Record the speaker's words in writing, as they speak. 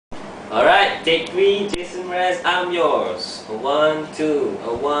Take 3, Jason Mraz, I'm yours. A 1, 2,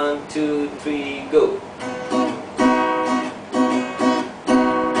 a 1, 2, 3, go.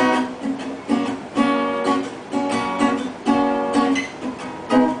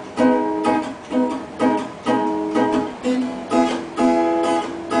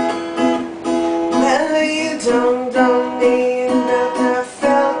 Well, you don't need that I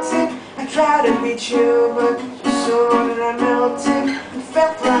felt it. I tried to reach you, but you saw that I melted. I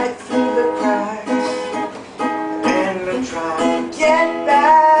felt right through the cracks, and I tried to get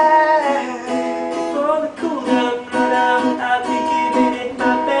back. For the cool down, run out, I'll be giving it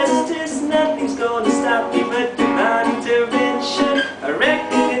my bestest. Nothing's gonna stop me but divine intervention. I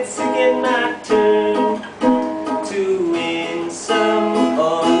reckon it's again my turn to win some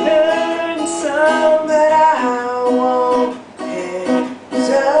or learn some. But I won't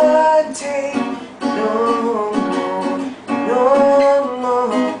hesitate no more, no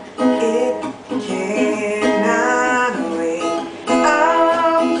more. It cannot wait.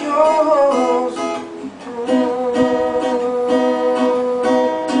 I'm yours.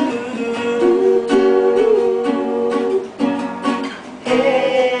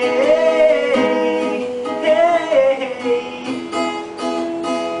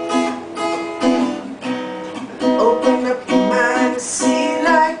 Open up your mind to see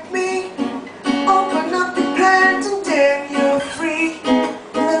like me. Open up your plans and then you're free.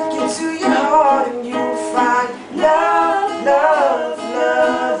 Look into your heart and you'll find love, love,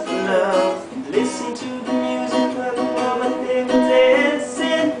 love, love. Listen to the music while the woman they were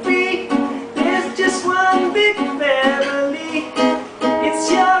dancing free. There's just one big family. It's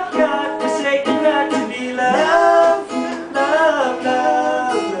your God to say you got to be loved. Love, love,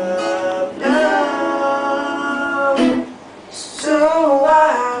 love, love. So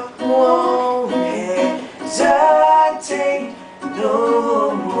I won't hesitate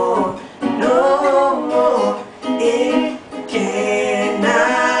no more, no more. It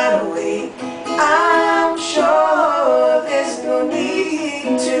cannot wait. I'm sure there's no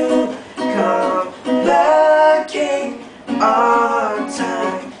need to complicate. Our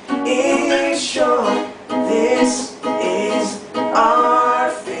time is short. This is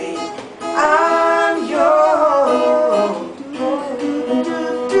our fate. I'm yours.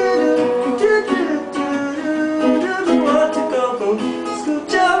 Want to go home,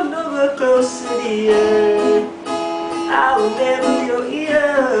 scooch on over close to the earth. I will never be your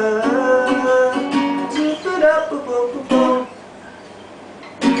ear. To put up a boom, boom, boom.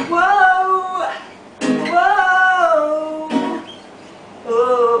 Whoa, whoa,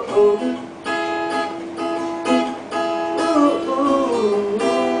 oh, oh. Ooh, ooh.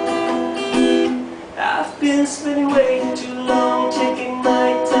 I've been spending way too long checking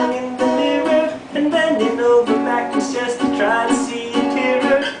my tongue in the mirror and bending over backwards just to try to see it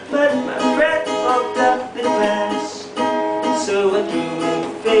clearer. But my breath fogged up the glass, so I drew in the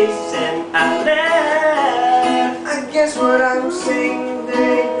face and I laughed. I guess what I'm saying,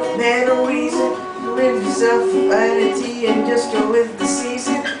 there ain't no better reason to rid yourself of vanity and just go with the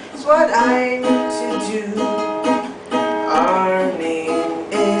season. It's what I need to do. Our name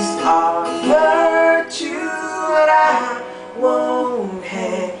is our virtue, but I won't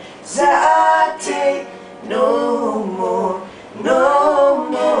hesitate no more, no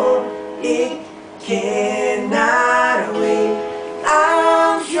more. It cannot wait.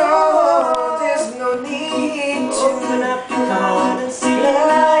 I'm sure there's no need to Open up your heart and see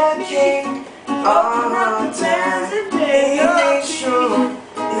complicate. Open Our up your time hands and then is you're short.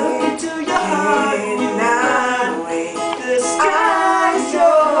 Look into your heart and you Cannot wait. the sky's I'm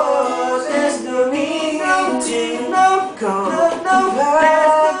yours. There's no need to complicate.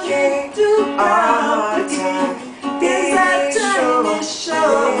 Our time is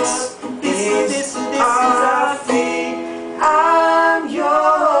short. This is our